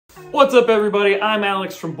What's up everybody, I'm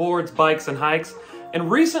Alex from Boards, Bikes, and Hikes,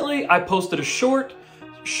 and recently I posted a short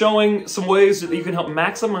showing some ways that you can help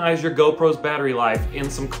maximize your GoPro's battery life in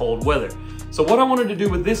some cold weather. So what I wanted to do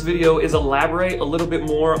with this video is elaborate a little bit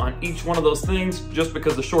more on each one of those things. Just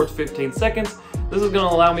because the short's 15 seconds, this is going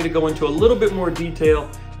to allow me to go into a little bit more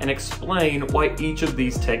detail and explain why each of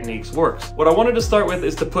these techniques works. What I wanted to start with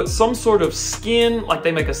is to put some sort of skin, like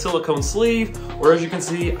they make a silicone sleeve, or as you can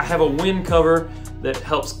see, I have a wind cover that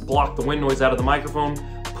helps block the wind noise out of the microphone.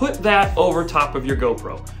 Put that over top of your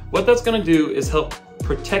GoPro. What that's gonna do is help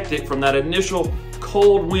protect it from that initial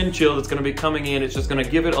cold wind chill that's gonna be coming in. It's just gonna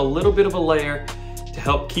give it a little bit of a layer to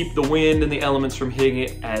help keep the wind and the elements from hitting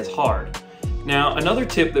it as hard. Now, another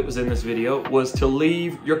tip that was in this video was to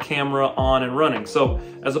leave your camera on and running. So,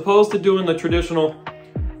 as opposed to doing the traditional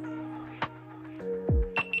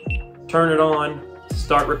turn it on,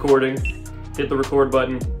 start recording, hit the record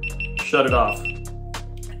button, shut it off.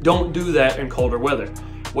 Don't do that in colder weather.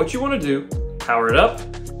 What you want to do, power it up,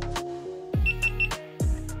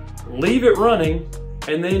 leave it running,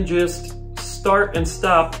 and then just start and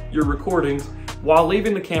stop your recordings while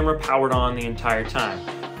leaving the camera powered on the entire time.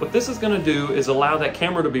 What this is going to do is allow that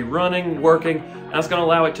camera to be running, working, and it's going to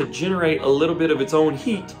allow it to generate a little bit of its own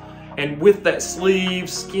heat. And with that sleeve,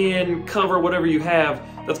 skin, cover, whatever you have,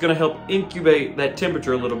 that's going to help incubate that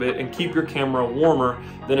temperature a little bit and keep your camera warmer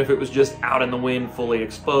than if it was just out in the wind, fully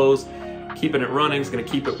exposed. Keeping it running is going to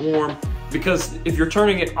keep it warm, because if you're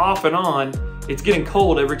turning it off and on, it's getting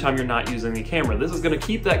cold every time you're not using the camera. This is going to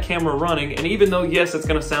keep that camera running, and even though, yes, it's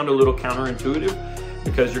going to sound a little counterintuitive,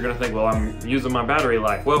 because you're gonna think, well, I'm using my battery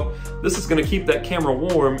life. Well, this is gonna keep that camera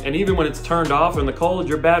warm, and even when it's turned off in the cold,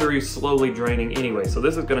 your battery is slowly draining anyway. So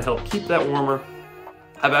this is gonna help keep that warmer.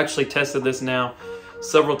 I've actually tested this now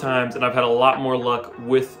several times, and I've had a lot more luck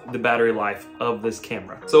with the battery life of this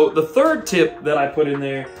camera. So the third tip that I put in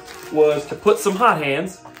there was to put some hot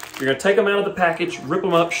hands. You're gonna take them out of the package, rip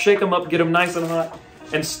them up, shake them up, get them nice and hot,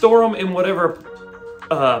 and store them in whatever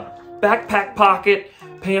backpack pocket,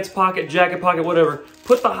 pants pocket, jacket pocket, whatever.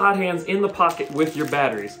 Put the hot hands in the pocket with your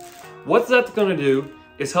batteries. What that's gonna do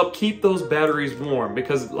is help keep those batteries warm,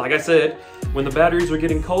 because like I said, when the batteries are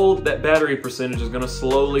getting cold, that battery percentage is gonna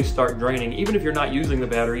slowly start draining, even if you're not using the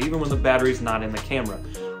battery, even when the battery's not in the camera.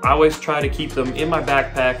 I always try to keep them in my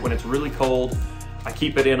backpack when it's really cold. I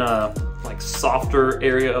keep it in a softer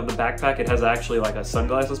area of the backpack. It has actually like a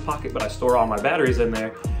sunglasses pocket, but I store all my batteries in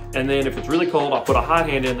there. And then if it's really cold, I'll put a hot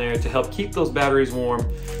hand in there to help keep those batteries warm,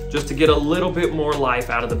 just to get a little bit more life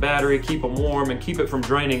out of the battery, keep them warm, and keep it from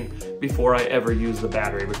draining before I ever use the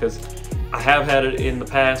battery. Because I have had it in the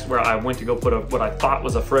past where I went to go put what I thought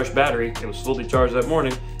was a fresh battery, it was fully charged that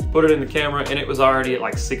morning, put it in the camera, and it was already at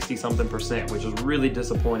like 60-something%, which is really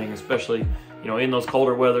disappointing, especially in those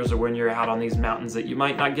colder weathers or when you're out on these mountains that you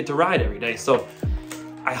might not get to ride every day. So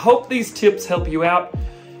I hope these tips help you out.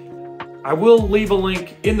 I will leave a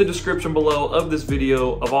link in the description below of this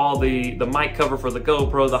video of all the mic cover for the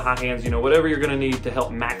GoPro, the hot hands, whatever you're gonna need to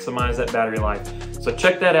help maximize that battery life. So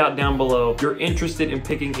check that out down below if you're interested in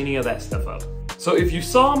picking any of that stuff up. So if you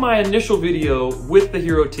saw my initial video with the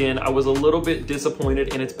Hero 10, I was a little bit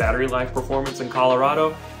disappointed in its battery life performance in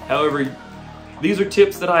Colorado. However, these are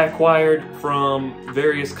tips that I acquired from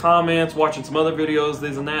various comments, watching some other videos,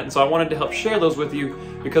 this and that, and so I wanted to help share those with you,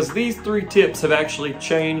 because these 3 tips have actually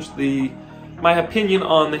changed my opinion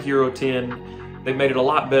on the Hero 10. They've made it a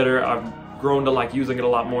lot better. I've grown to like using it a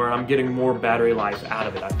lot more, and I'm getting more battery life out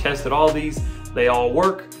of it. I've tested all these, they all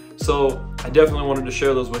work, so I definitely wanted to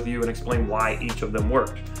share those with you and explain why each of them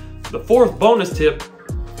worked. The 4th bonus tip,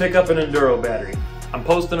 pick up an Enduro battery. I'm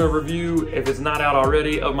posting a review, if it's not out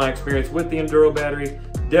already, of my experience with the Enduro battery.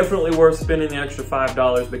 Definitely worth spending the extra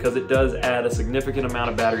 $5, because it does add a significant amount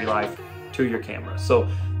of battery life to your camera. So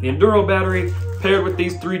the Enduro battery paired with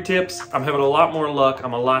these 3 tips, I'm having a lot more luck.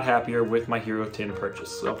 I'm a lot happier with my Hero 10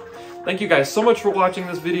 purchase. So thank you guys so much for watching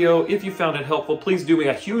this video. If you found it helpful, please do me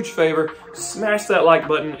a huge favor, smash that like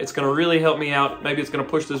button. It's gonna really help me out. Maybe it's gonna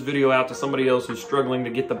push this video out to somebody else who's struggling to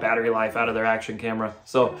get the battery life out of their action camera.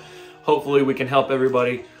 So hopefully we can help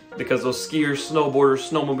everybody, because those skiers, snowboarders,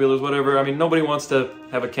 snowmobilers, whatever, I mean, nobody wants to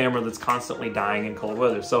have a camera that's constantly dying in cold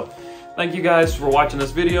weather. So thank you guys for watching this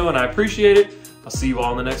video, and I appreciate it. I'll see you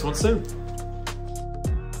all in the next one soon.